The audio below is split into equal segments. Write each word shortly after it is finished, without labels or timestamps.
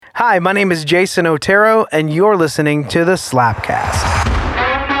Hi, my name is Jason Otero, and you're listening to the Slapcast.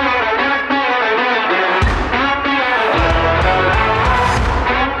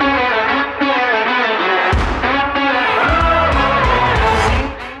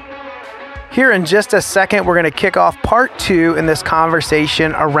 Here in just a second, we're going to kick off part 2 in this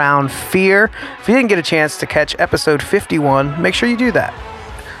conversation around fear. If you didn't get a chance to catch episode 51, make sure you do that.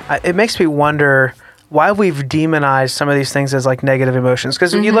 It makes me wonder why we've demonized some of these things as like negative emotions.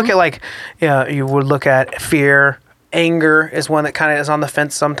 Because when you look at like, you would look at fear, anger is one that kind of is on the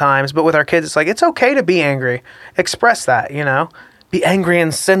fence sometimes. But with our kids, it's like, it's okay to be angry. Express that, Be angry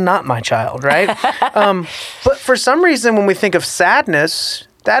and sin not, my child, right? But for some reason, when we think of sadness,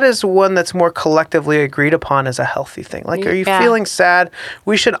 that is one that's more collectively agreed upon as a healthy thing. Like, are you feeling sad?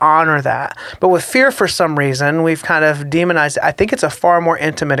 We should honor that. But with fear, for some reason, we've kind of demonized it. I think it's a far more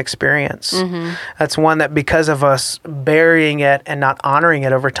intimate experience. That's one that because of us burying it and not honoring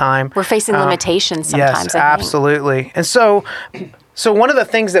it over time. We're facing limitations sometimes, Yes, absolutely. And so one of the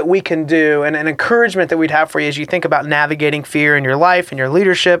things that we can do, and an encouragement that we'd have for you as you think about navigating fear in your life, in your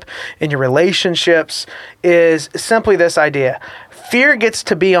leadership, in your relationships, is simply this idea. Fear gets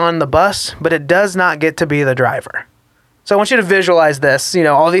to be on the bus, but it does not get to be the driver. So I want you to visualize this.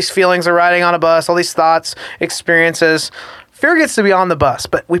 All these feelings are riding on a bus, all these thoughts, experiences. Fear gets to be on the bus,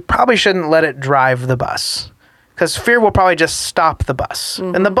 but we probably shouldn't let it drive the bus. Because fear will probably just stop the bus.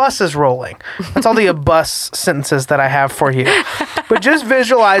 And the bus is rolling. That's all the bus sentences that I have for you. But just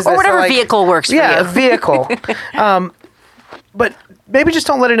visualize this. Or whatever vehicle works for you. Yeah, a vehicle. But maybe just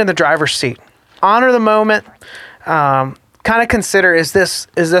don't let it in the driver's seat. Honor the moment. Kind of consider, is this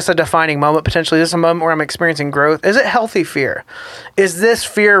a defining moment potentially? Is this a moment where I'm experiencing growth? Is it healthy fear? Is this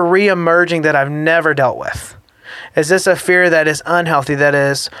fear re-emerging that I've never dealt with? Is this a fear that is unhealthy, that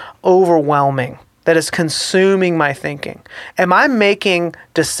is overwhelming, that is consuming my thinking? Am I making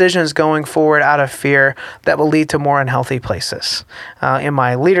decisions going forward out of fear that will lead to more unhealthy places in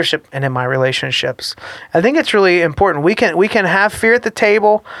my leadership and in my relationships? I think it's really important. We can have fear at the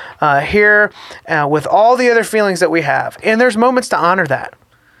table here with all the other feelings that we have. And there's moments to honor that.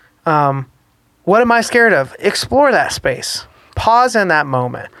 What am I scared of? Explore that space. Pause in that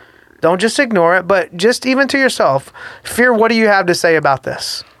moment. Don't just ignore it, but just even to yourself, fear, what do you have to say about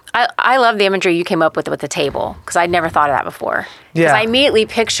this? I love the imagery you came up with the table, because I'd never thought of that before. Because I immediately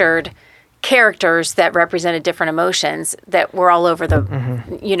pictured characters that represented different emotions that were all over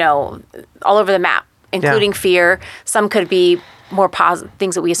the, all over the map, including fear. Some could be more positive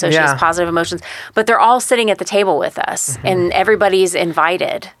things that we associate as positive emotions, but they're all sitting at the table with us, and everybody's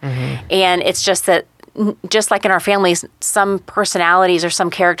invited. And it's just that, just like in our families, some personalities or some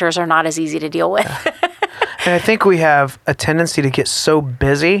characters are not as easy to deal with. And I think we have a tendency to get so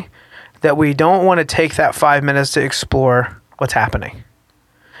busy that we don't want to take that 5 minutes to explore what's happening.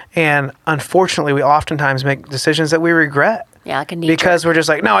 And unfortunately, we oftentimes make decisions that we regret. Yeah, like a knee-jerk. Because we're just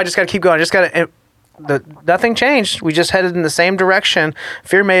like, no, I just got to keep going. Nothing changed. We just headed in the same direction.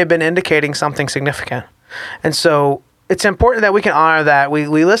 Fear may have been indicating something significant. And so it's important that we can honor that. We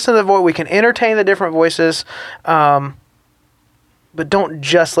listen to the voice. We can entertain the different voices, but don't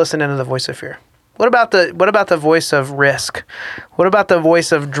just listen into the voice of fear. What about the voice of risk? What about the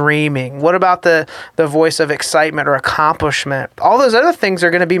voice of dreaming? What about the voice of excitement or accomplishment? All those other things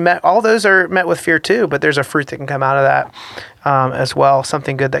are going to be met. All those are met with fear too, but there's a fruit that can come out of that as well.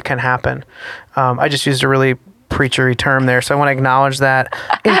 Something good that can happen. I just used a really preachery term there, so I want to acknowledge that.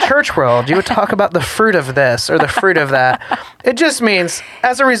 In church world, you would talk about the fruit of this or the fruit of that. It just means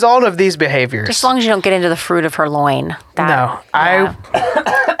as a result of these behaviors. Just as long as you don't get into the fruit of her loin.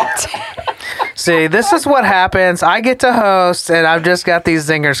 See, this is what happens. I get to host, and I've just got these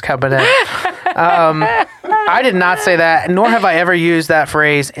zingers coming in. I did not say that, nor have I ever used that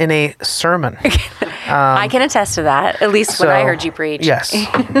phrase in a sermon. I can attest to that, at least when I heard you preach. Yes,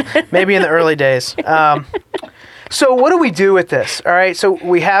 maybe in the early days. So what do we do with this? All right, so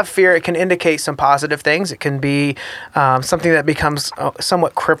we have fear. It can indicate some positive things. It can be something that becomes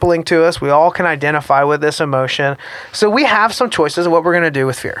somewhat crippling to us. We all can identify with this emotion. So we have some choices of what we're going to do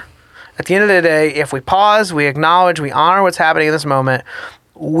with fear. At the end of the day, if we pause, we acknowledge, we honor what's happening in this moment,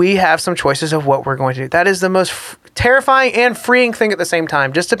 we have some choices of what we're going to do. That is the most terrifying and freeing thing at the same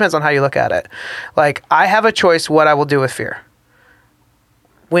time. Just depends on how you look at it. Like, I have a choice what I will do with fear.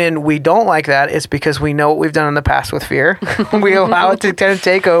 When we don't like that, it's because we know what we've done in the past with fear. We allow it to kind of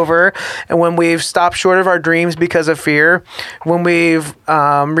take over. And when we've stopped short of our dreams because of fear, when we've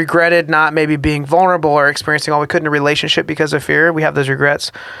regretted not maybe being vulnerable or experiencing all we could in a relationship because of fear, we have those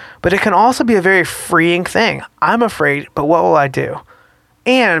regrets. But it can also be a very freeing thing. I'm afraid, but what will I do?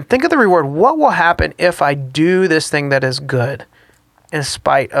 And think of the reward. What will happen if I do this thing that is good? in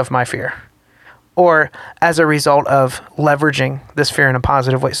spite of my fear, or as a result of leveraging this fear in a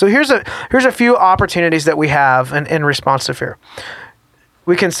positive way. So here's a few opportunities that we have in response to fear.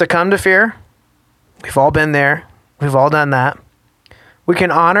 We can succumb to fear. We've all been there. We've all done that. We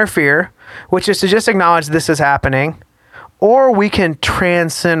can honor fear, which is to just acknowledge this is happening, or we can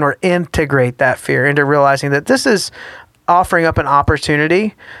transcend or integrate that fear into realizing that this is offering up an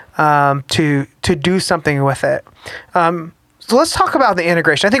opportunity to do something with it. So let's talk about the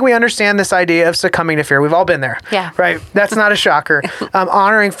integration. I think we understand this idea of succumbing to fear. We've all been there. Yeah. Right? That's not a shocker.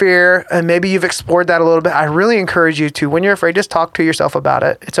 Honoring fear, and maybe you've explored that a little bit. I really encourage you to, when you're afraid, just talk to yourself about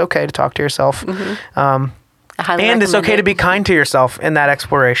it. It's okay to talk to yourself. And it's okay to be kind to yourself in that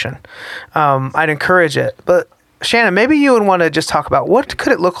exploration. I'd encourage it. But Shannon, maybe you would want to just talk about what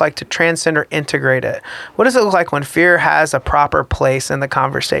could it look like to transcend or integrate it? What does it look like when fear has a proper place in the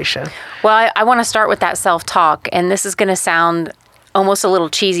conversation? Well, I want to start with that self-talk, and this is going to sound almost a little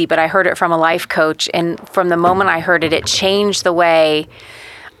cheesy, but I heard it from a life coach, and from the moment I heard it, it changed the way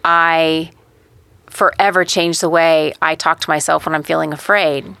forever changed the way I talk to myself when I'm feeling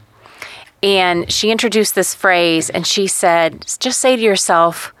afraid. And she introduced this phrase, and she said, just say to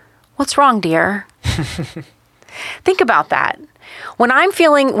yourself, "What's wrong, dear?" Think about that. When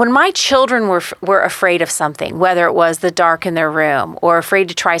my children were afraid of something, whether it was the dark in their room, or afraid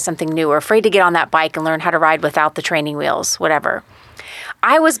to try something new, or afraid to get on that bike and learn how to ride without the training wheels, whatever,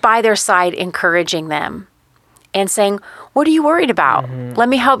 I was by their side encouraging them and saying, "What are you worried about? Let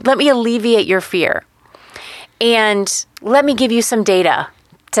me help. Let me alleviate your fear. And let me give you some data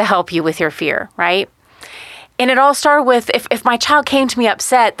to help you with your fear," right? And it all started with, if my child came to me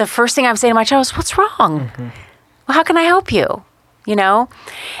upset, the first thing I would say to my child is, "What's wrong? Well, how can I help you?" You know?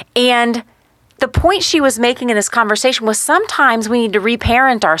 And the point she was making in this conversation was sometimes we need to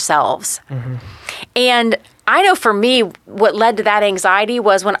reparent ourselves. And I know for me, what led to that anxiety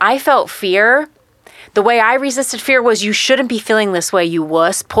was when I felt fear, the way I resisted fear was, you shouldn't be feeling this way, you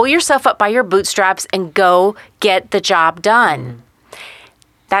wuss. Pull yourself up by your bootstraps and go get the job done.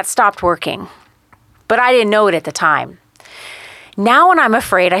 That stopped working. But I didn't know it at the time. Now when I'm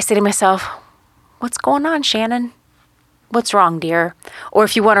afraid, I say to myself, "What's going on, Shannon? What's wrong, dear?" Or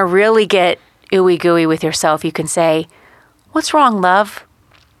if you want to really get ooey gooey with yourself, you can say, "What's wrong, love?"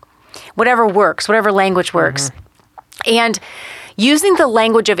 Whatever works, whatever language works. And using the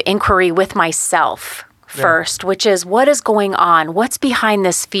language of inquiry with myself first, which is, what is going on? What's behind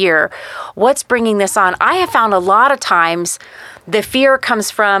this fear? What's bringing this on? I have found a lot of times the fear comes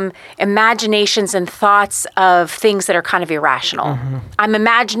from imaginations and thoughts of things that are kind of irrational. I'm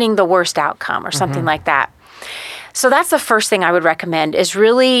imagining the worst outcome or something like that. So that's the first thing I would recommend, is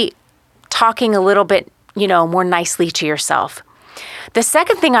really talking a little bit, more nicely to yourself. The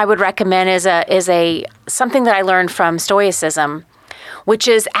second thing I would recommend is something that I learned from Stoicism, which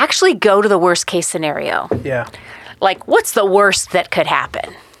is actually go to the worst case scenario. Yeah. Like, what's the worst that could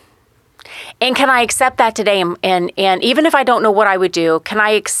happen? And can I accept that today? And even if I don't know what I would do, can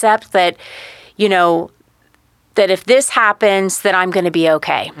I accept that, that if this happens, that I'm going to be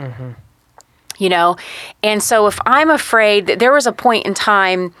okay? And so if I'm afraid, there was a point in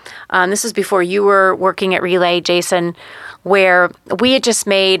time, this was before you were working at Relay, Jason, where we had just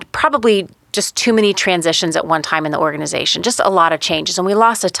made probably just too many transitions at one time in the organization, just a lot of changes. And we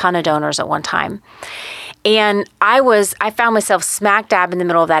lost a ton of donors at one time. And I found myself smack dab in the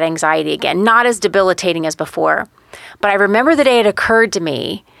middle of that anxiety again, not as debilitating as before. But I remember the day it occurred to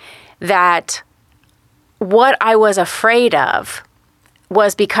me that what I was afraid of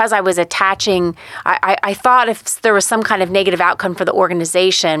was because I was attaching, I thought if there was some kind of negative outcome for the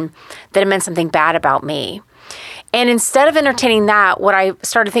organization, that it meant something bad about me. And instead of entertaining that, what I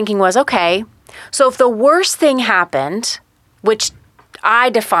started thinking was, okay, so if the worst thing happened, which I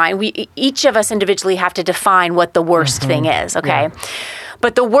define, each of us individually have to define what the worst thing is, okay? Yeah.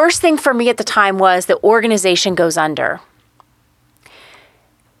 But the worst thing for me at the time was the organization goes under.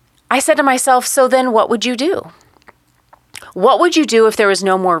 I said to myself, so then what would you do? What would you do if there was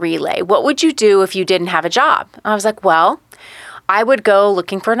no more Relay? What would you do if you didn't have a job? I was like, well, I would go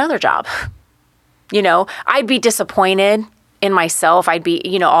looking for another job. I'd be disappointed in myself. I'd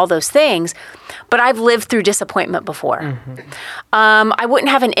be, all those things. But I've lived through disappointment before. I wouldn't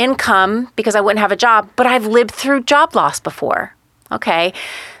have an income because I wouldn't have a job, but I've lived through job loss before. Okay.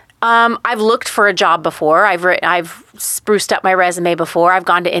 I've looked for a job before. I've spruced up my resume before. I've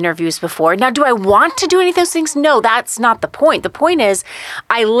gone to interviews before. Now, do I want to do any of those things? No, that's not the point. The point is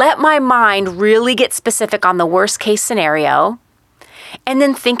I let my mind really get specific on the worst case scenario and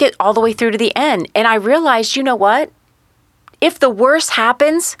then think it all the way through to the end. And I realized, you know what? If the worst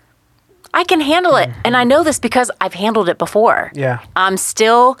happens, I can handle it. And I know this because I've handled it before. Yeah. I'm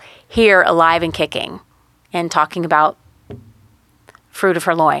still here alive and kicking and talking about fruit of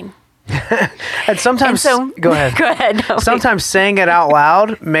her loin. And sometimes, go ahead. Go ahead. No, sometimes saying it out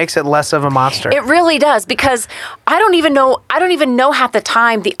loud makes it less of a monster. It really does, because I don't even know half the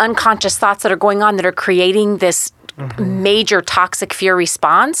time the unconscious thoughts that are going on that are creating this major toxic fear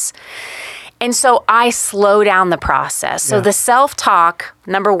response. And so I slow down the process. So the self-talk,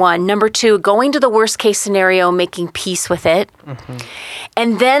 number one. Number two, going to the worst case scenario, making peace with it.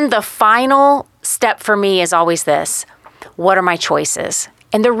 And then the final step for me is always this: what are my choices?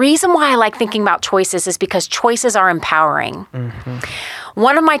 And the reason why I like thinking about choices is because choices are empowering.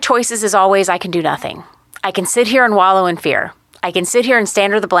 One of my choices is always, I can do nothing. I can sit here and wallow in fear. I can sit here and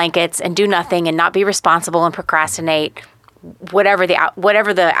stand under the blankets and do nothing and not be responsible and procrastinate, whatever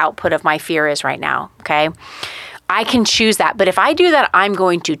the output of my fear is right now, okay? I can choose that. But if I do that, I'm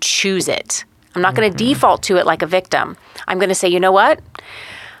going to choose it. I'm not going to default to it like a victim. I'm going to say, you know what?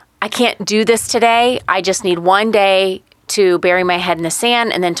 I can't do this today. I just need one day to bury my head in the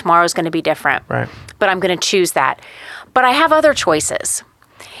sand, and then tomorrow's going to be different. Right. But I'm going to choose that. But I have other choices.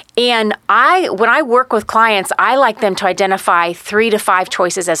 And when I work with clients, I like them to identify 3 to 5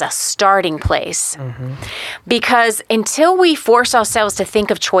 choices as a starting place. Because until we force ourselves to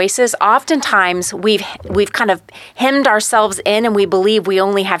think of choices, oftentimes we've kind of hemmed ourselves in, and we believe we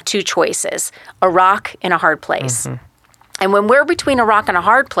only have 2 choices: a rock and a hard place. And when we're between a rock and a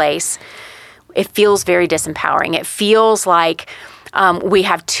hard place, it feels very disempowering. It feels like we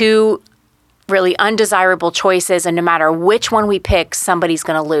have 2 really undesirable choices, and no matter which one we pick, somebody's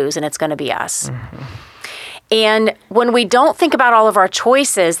going to lose, and it's going to be us. And when we don't think about all of our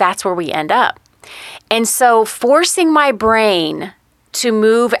choices, that's where we end up. And so forcing my brain to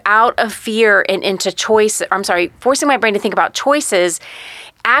move out of fear and into forcing my brain to think about choices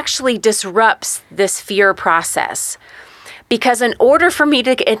actually disrupts this fear process. Because in order for me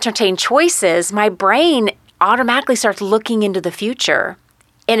to entertain choices, my brain automatically starts looking into the future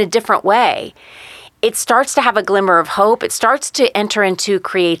in a different way. It starts to have a glimmer of hope. It starts to enter into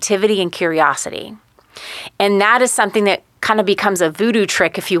creativity and curiosity. And that is something that kind of becomes a voodoo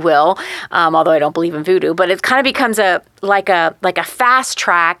trick, if you will, although I don't believe in voodoo, but it kind of becomes like a fast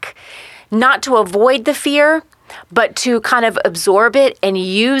track, not to avoid the fear, but to kind of absorb it and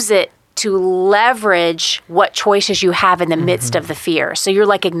use it to leverage what choices you have in the midst of the fear. So you're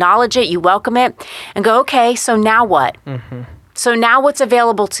like, acknowledge it, you welcome it, and go, okay, so now what? So now what's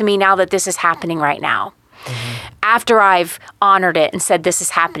available to me now that this is happening right now? After I've honored it and said this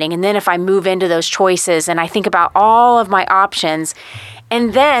is happening, and then if I move into those choices and I think about all of my options,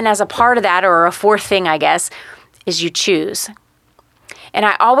 and then as a part of that, or a fourth thing, I guess, is you choose. And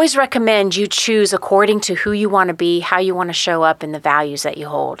I always recommend you choose according to who you want to be, how you want to show up, and the values that you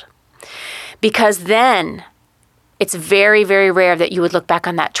hold. Because then it's very, very rare that you would look back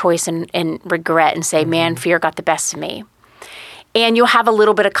on that choice and regret and say, man, fear got the best of me. And you'll have a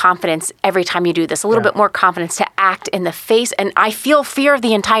little bit of confidence every time you do this, a little bit more confidence to act in the face. And I feel fear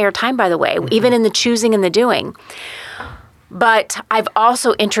the entire time, by the way, even in the choosing and the doing. But I've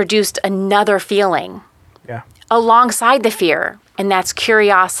also introduced another feeling alongside the fear, and that's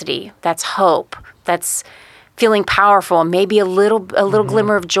curiosity, that's hope, that's feeling powerful. Maybe a little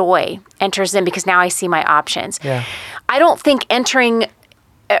glimmer of joy enters in because now I see my options. I don't think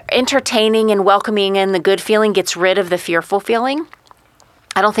entertaining and welcoming in the good feeling gets rid of the fearful feeling.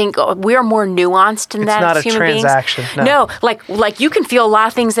 I don't think we're more nuanced than that as human beings. It's not a transaction. No, like you can feel a lot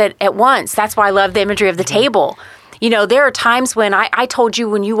of things at once. That's why I love the imagery of the table. You know, there are times when I told you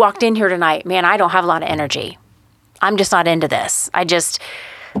when you walked in here tonight, man, I don't have a lot of energy. I'm just not into this. I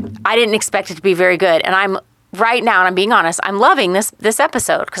didn't expect it to be very good. And I'm right now, and I'm being honest, I'm loving this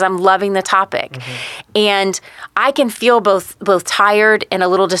episode because I'm loving the topic. And I can feel both tired and a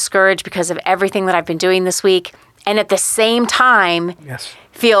little discouraged because of everything that I've been doing this week. And at the same time,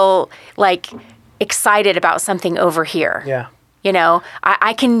 feel like excited about something over here. You know,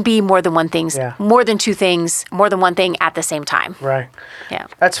 I can be more than one thing, more than 2 things, more than one thing at the same time. Right. Yeah.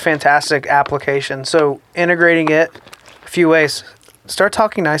 That's fantastic application. So integrating it a few ways. Start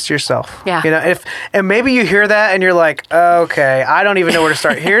talking nice to yourself. Yeah. You know, and maybe you hear that and you're like, okay, I don't even know where to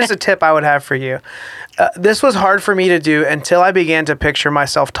start. Here's a tip I would have for you. This was hard for me to do until I began to picture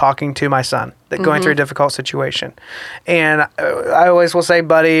myself talking to my son, going through a difficult situation. And I always will say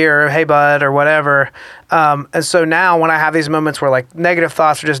buddy or hey bud or whatever. And so now when I have these moments where like negative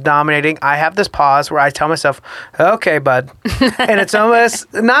thoughts are just dominating, I have this pause where I tell myself, okay, bud. And it's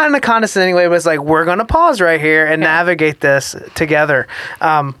almost not in a condescending way, but it's like, we're going to pause right here and navigate this together.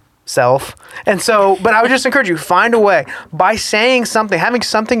 self. And so, but I would just encourage you, find a way. By saying something, having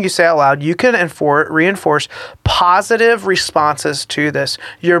something you say out loud, you can reinforce positive responses to this.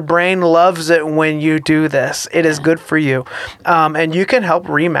 Your brain loves it when you do this. It is good for you. And you can help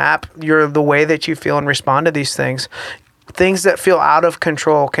remap the way that you feel and respond to these things. Things that feel out of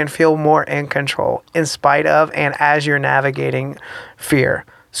control can feel more in control in spite of and as you're navigating fear.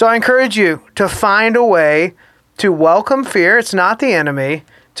 So I encourage you to find a way to welcome fear. It's not the enemy.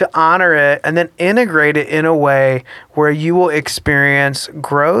 To honor it and then integrate it in a way where you will experience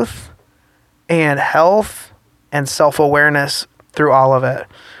growth and health and self-awareness through all of it.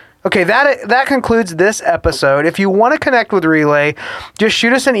 Okay, that concludes this episode. If you want to connect with Relay, just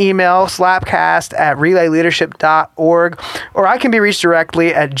shoot us an email, slapcast@relayleadership.org, or I can be reached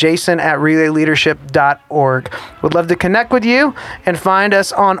directly at jason@relayleadership.org. Would love to connect with you and find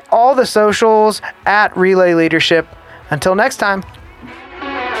us on all the socials at Relay Leadership. Until next time.